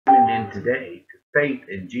in today to Faith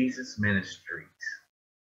in Jesus Ministries.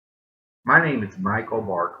 My name is Michael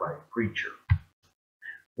Barclay, preacher.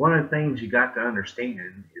 One of the things you got to understand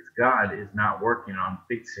is God is not working on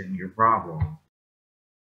fixing your problem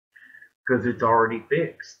because it's already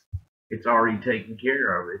fixed. It's already taken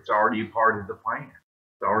care of. It's already a part of the plan.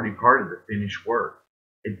 It's already part of the finished work.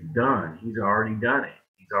 It's done. He's already done it.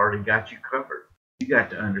 He's already got you covered. You got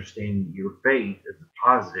to understand your faith is a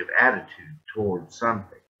positive attitude towards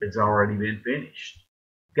something. It's already been finished.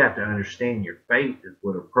 You got to understand your faith is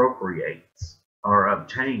what appropriates or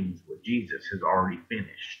obtains what Jesus has already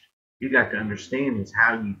finished. You got to understand is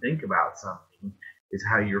how you think about something is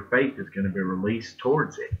how your faith is going to be released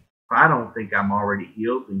towards it. If I don't think I'm already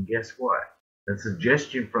healed, then guess what? The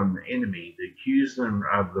suggestion from the enemy, the accuser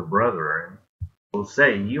of the brethren, will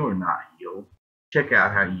say you are not healed. Check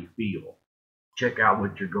out how you feel. Check out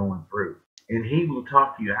what you're going through. And he will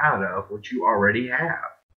talk you out of what you already have,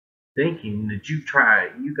 thinking that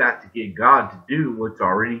you got to get God to do what's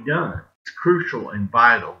already done. It's crucial and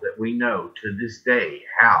vital that we know to this day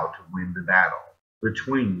how to win the battle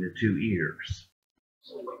between the two ears.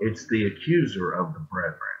 It's the accuser of the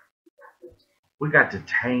brethren. We got to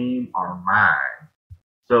tame our mind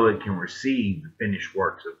so it can receive the finished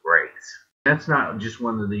works of grace. That's not just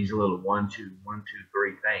one of these little 1, 2, 1, 2,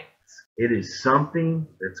 3 things. It is something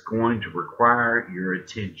that's going to require your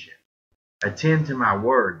attention. Attend to my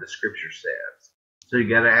word, the scripture says. So you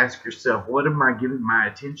got to ask yourself, what am I giving my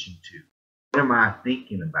attention to? What am I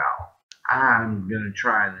thinking about? I'm going to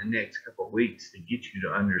try in the next couple of weeks to get you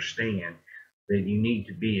to understand that you need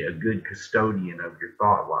to be a good custodian of your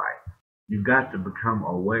thought life. You've got to become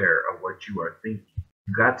aware of what you are thinking.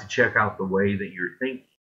 You've got to check out the way that you're thinking.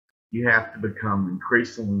 You have to become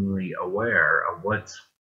increasingly aware of what's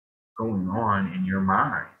going on in your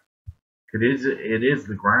mind. It is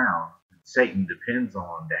the ground that Satan depends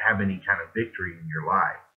on to have any kind of victory in your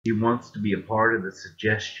life. He wants to be a part of the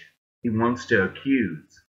suggestion. He wants to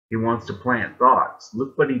accuse. He wants to plant thoughts.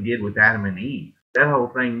 Look what he did with Adam and Eve. That whole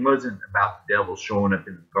thing wasn't about the devil showing up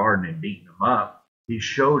in the garden and beating them up. He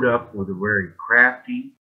showed up with a very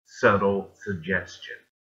crafty, subtle suggestion.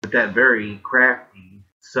 With that very crafty,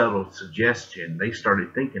 subtle suggestion, they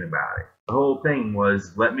started thinking about it. The whole thing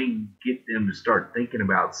was, let me get them to start thinking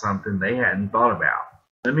about something they hadn't thought about.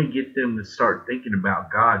 Let me get them to start thinking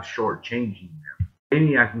about God shortchanging them.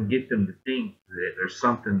 Maybe I can get them to think that there's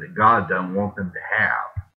something that God doesn't want them to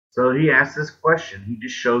have. So he asked this question. He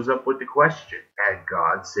just shows up with the question. Had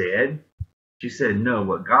God said? She said, no,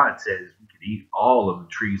 what God said is we could eat all of the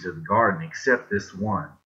trees of the garden except this one.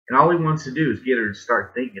 And all he wants to do is get her to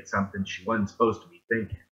start thinking something she wasn't supposed to be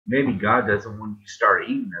thinking. Maybe God doesn't want you to start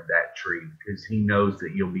eating of that tree because he knows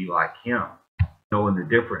that you'll be like him, knowing the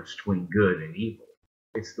difference between good and evil.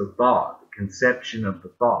 It's the thought, the conception of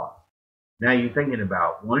the thought. Now you're thinking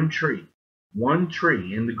about one tree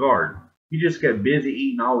in the garden. You just get busy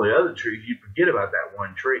eating all the other trees, you forget about that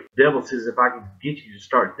one tree. The devil says, if I can get you to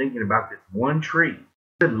start thinking about this one tree,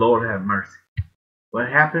 good Lord have mercy. What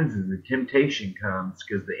happens is the temptation comes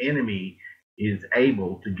because the enemy is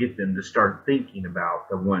able to get them to start thinking about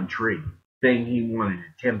the one tree, thing he wanted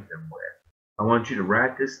to tempt them with. I want you to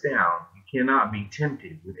write this down. You cannot be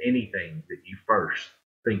tempted with anything that you first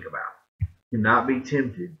think about. You cannot be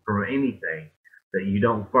tempted from anything that you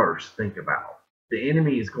don't first think about. The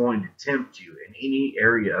enemy is going to tempt you in any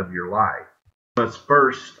area of your life. You must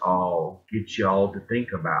first all get you all to think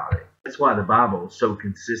about it. That's why the Bible is so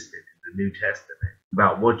consistent in the New Testament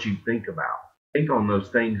about what you think about. Think on those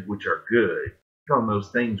things which are good. Think on those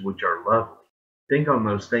things which are lovely. Think on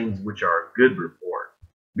those things which are a good report.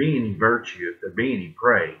 Be any virtue, if there be any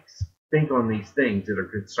praise. Think on these things that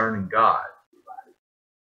are concerning God.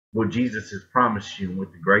 What Jesus has promised you and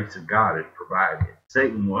what the grace of God has provided.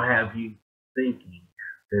 Satan will have you thinking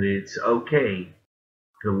that it's okay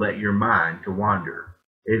to let your mind to wander.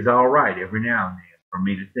 It's all right every now and then for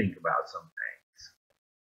me to think about some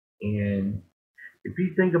things. And if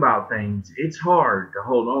you think about things, it's hard to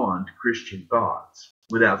hold on to Christian thoughts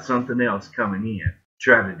without something else coming in,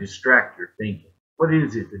 try to distract your thinking. What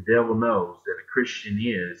is it the devil knows that a Christian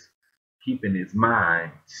is? Keeping his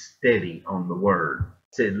mind steady on the word.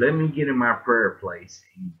 He said, let me get in my prayer place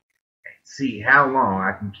and see how long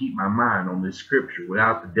I can keep my mind on this scripture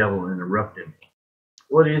without the devil interrupting me.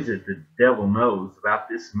 What is it the devil knows about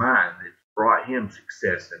this mind that's brought him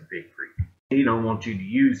success and victory? He don't want you to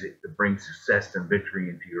use it to bring success and victory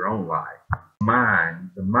into your own life.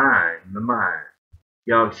 The mind.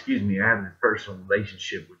 Y'all, excuse me, I have this personal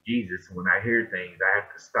relationship with Jesus, and when I hear things, I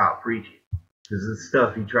have to stop preaching. Because the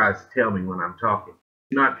stuff he tries to tell me when I'm talking.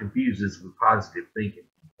 Do not confuse this with positive thinking.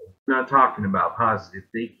 I'm not talking about positive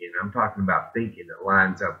thinking. I'm talking about thinking that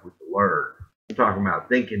lines up with the Word. I'm talking about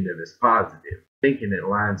thinking that is positive, thinking that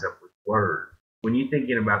lines up with the Word. When you're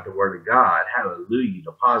thinking about the Word of God, hallelujah,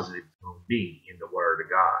 the positive is going to be in the Word of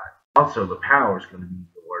God. Also, the power is going to be in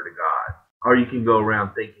the Word of God. Or you can go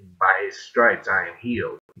around thinking, by His stripes I am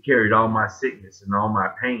healed. He carried all my sickness and all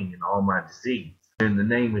my pain and all my disease. In the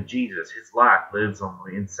name of Jesus, His life lives on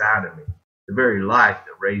the inside of me. The very life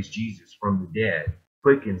that raised Jesus from the dead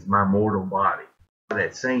quickens my mortal body.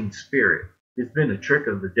 That same Spirit. It's been a trick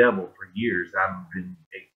of the devil for years. I've been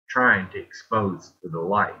trying to expose to the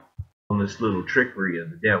light on this little trickery of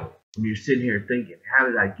the devil. When you're sitting here thinking, how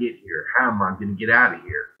did I get here? How am I going to get out of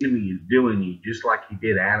here? The enemy is doing you just like he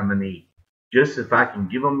did Adam and Eve. Just if I can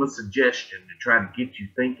give them a suggestion to try to get you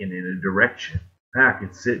thinking in a direction, I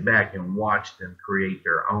can sit back and watch them create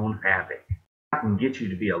their own havoc. I can get you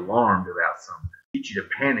to be alarmed about something, get you to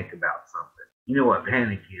panic about something. You know what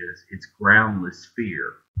panic is? It's groundless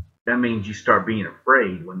fear. That means you start being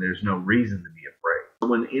afraid when there's no reason to be afraid. So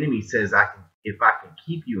when the enemy says, if I can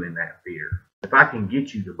keep you in that fear, if I can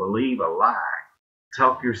get you to believe a lie,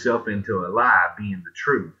 talk yourself into a lie being the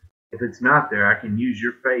truth. If it's not there, I can use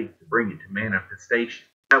your faith to bring it to manifestation.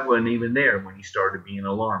 That wasn't even there when he started being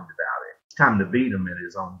alarmed about it. It's time to beat him at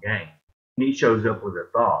his own game. And he shows up with a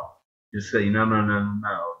thought. Just say, no,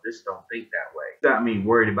 just don't think that way. It's not me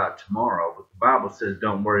worried about tomorrow, but the Bible says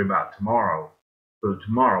don't worry about tomorrow, so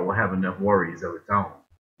tomorrow will have enough worries of its own.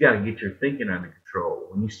 You got to get your thinking under control.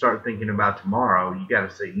 When you start thinking about tomorrow, you got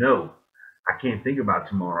to say, no, I can't think about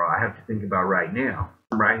tomorrow. I have to think about right now.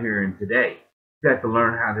 I'm right here and today. You have to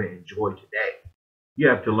learn how to enjoy today. You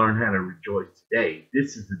have to learn how to rejoice today.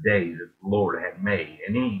 This is the day that the Lord had made,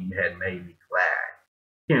 and He had made me glad.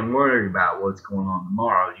 You can't worry about what's going on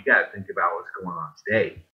tomorrow. You got to think about what's going on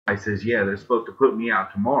today. I says, yeah, they're supposed to put me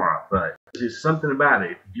out tomorrow, but there's just something about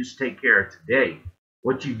it. If you just take care of today,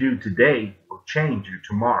 what you do today will change your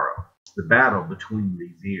tomorrow. It's the battle between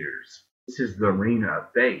these ears. This is the arena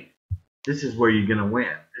of faith. This is where you're going to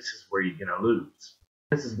win. This is where you're going to lose.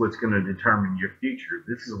 This is what's going to determine your future.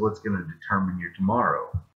 This is what's going to determine your tomorrow.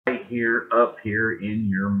 Right here, up here in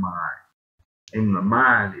your mind. And the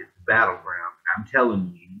mind is the battleground. I'm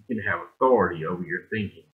telling you, you can have authority over your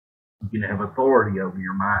thinking. You can have authority over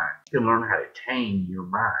your mind. You can learn how to tame your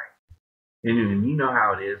mind. And you know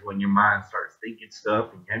how it is when your mind starts thinking stuff.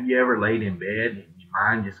 And have you ever laid in bed and your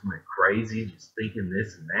mind just went crazy, just thinking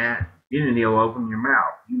this and that? You didn't even open your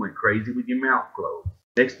mouth. You went crazy with your mouth closed.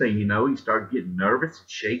 Next thing you know, you start getting nervous and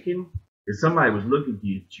shaking. If somebody was looking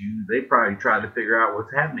at you, they probably tried to figure out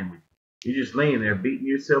what's happening with you. You're just laying there beating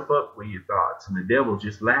yourself up with your thoughts, and the devil's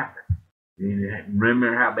just laughing. And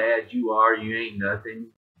remember how bad you are. You ain't nothing.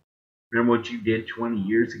 Remember what you did 20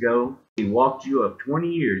 years ago? He walked you up 20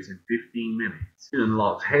 years in 15 minutes. You done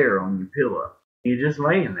lost hair on your pillow. You're just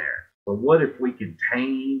laying there. But what if we could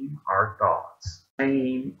tame our thoughts,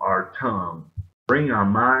 tame our tongue, bring our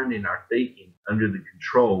mind and our thinking under the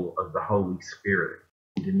control of the Holy Spirit,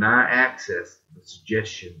 and deny access to the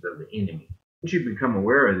suggestions of the enemy? Once you become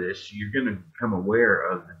aware of this, you're going to become aware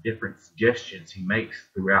of the different suggestions he makes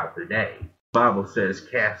throughout the day. The Bible says,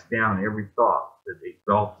 cast down every thought that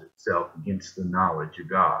exalts itself against the knowledge of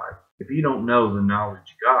God. If you don't know the knowledge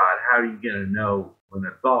of God, how are you going to know when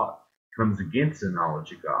a thought comes against the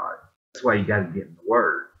knowledge of God? That's why you got to get in the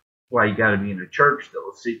Word. That's why you got to be in a church that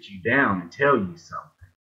will sit you down and tell you something.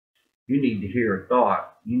 You need to hear a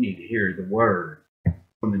thought. You need to hear the Word.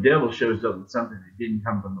 When the devil shows up with something that didn't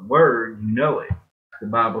come from the Word, you know it. The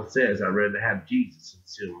Bible says, I'd rather have Jesus than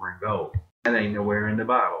silver and gold. That ain't nowhere in the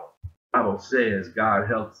Bible. The Bible says God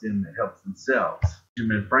helps them that helps themselves.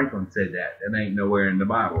 Benjamin Franklin said that. That ain't nowhere in the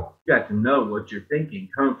Bible. You got to know what you're thinking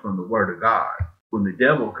comes from the Word of God. When the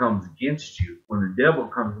devil comes against you, when the devil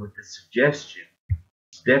comes with the suggestion,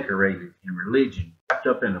 it's decorated in religion, wrapped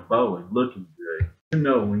up in a bow and looking good. You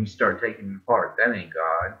know when you start taking it apart, that ain't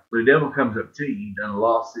God. When the devil comes up to you, you done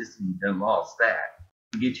lost this and you done lost that.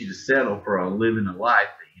 To get you to settle for living a life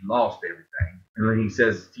that you lost everything. And then he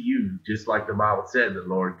says to you, just like the Bible said, the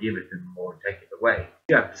Lord giveth and the Lord taketh away.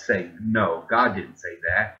 You have to say, no, God didn't say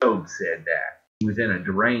that. Job said that. He was in a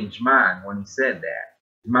deranged mind when he said that.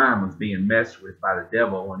 His mind was being messed with by the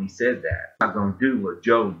devil when he said that. I'm not going to do what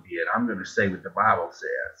Job did. I'm going to say what the Bible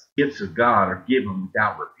says. Gifts of God are given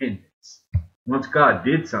without repentance. Once God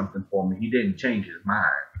did something for me, He didn't change His mind.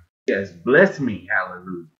 He has blessed me,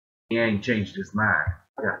 hallelujah. He ain't changed His mind.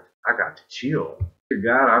 I got to chill. Dear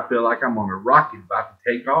God, I feel like I'm on a rocket about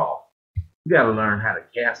to take off. You got to learn how to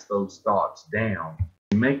cast those thoughts down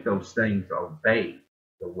and make those things obey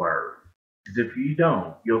the Word. Because if you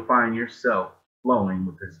don't, you'll find yourself flowing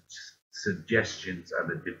with this suggestions of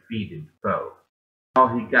a defeated foe. All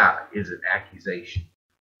he got is an accusation.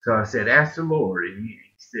 So I said, ask the Lord. And he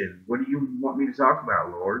said, what do you want me to talk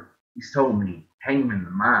about, Lord? He's told me, taming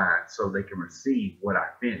the mind so they can receive what I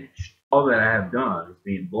finished. All that I have done is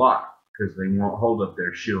being blocked because they won't hold up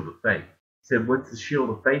their shield of faith. He said, what's the shield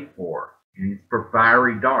of faith for? And it's for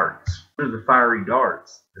fiery darts. What are the fiery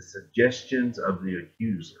darts? The suggestions of the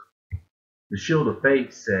accuser. The shield of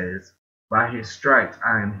faith says, by his stripes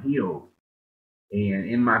I am healed, and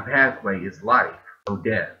in my pathway is life, no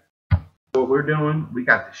death. What we're doing, we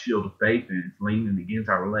got the shield of faith and it's leaning against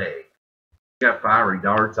our leg. We got fiery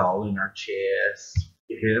darts all in our chest,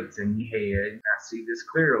 your hips, and your head. I see this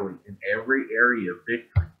clearly in every area of victory.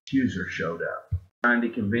 The accuser showed up, trying to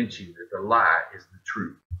convince you that the lie is the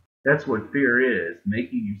truth. That's what fear is,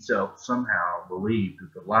 making yourself somehow believe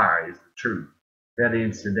that the lie is the truth. That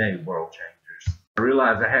ends today, world changers. I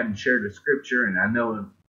realize I haven't shared a scripture, and I know it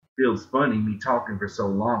feels funny me talking for so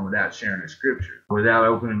long without sharing a scripture, without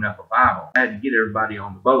opening up a Bible. I had to get everybody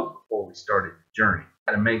on the boat before we started the journey.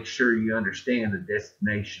 I had to make sure you understand the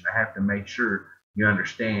destination. I have to make sure you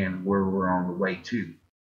understand where we're on the way to.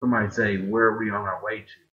 Somebody say, where are we on our way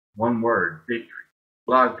to? One word, victory.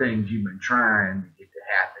 A lot of things you've been trying to get to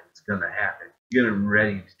happen, it's going to happen. You're getting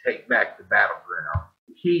ready to take back the battleground.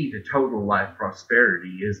 The key to total life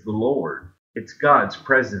prosperity is the Lord. It's God's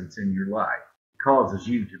presence in your life. It causes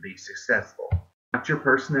you to be successful. Not your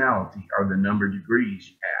personality or the number of degrees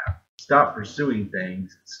you have. Stop pursuing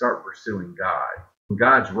things and start pursuing God. When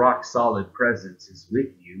God's rock-solid presence is with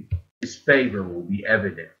you, His favor will be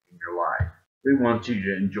evident in your life. We want you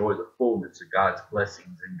to enjoy the fullness of God's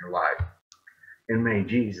blessings in your life. And may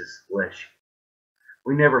Jesus bless you.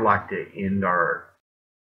 We never like to end our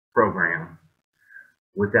program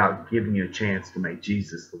without giving you a chance to make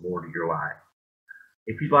Jesus the Lord of your life.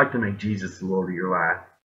 If you'd like to make Jesus the Lord of your life,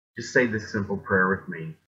 just say this simple prayer with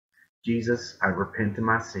me. Jesus, I repent of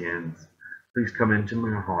my sins. Please come into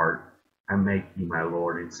my heart and make you my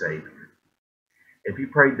Lord and Savior. If you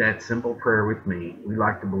prayed that simple prayer with me, we'd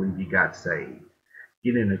like to believe you got saved.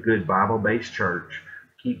 Get in a good Bible-based church.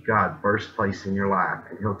 Keep God first place in your life,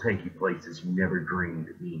 and He'll take you places you never dreamed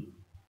of being.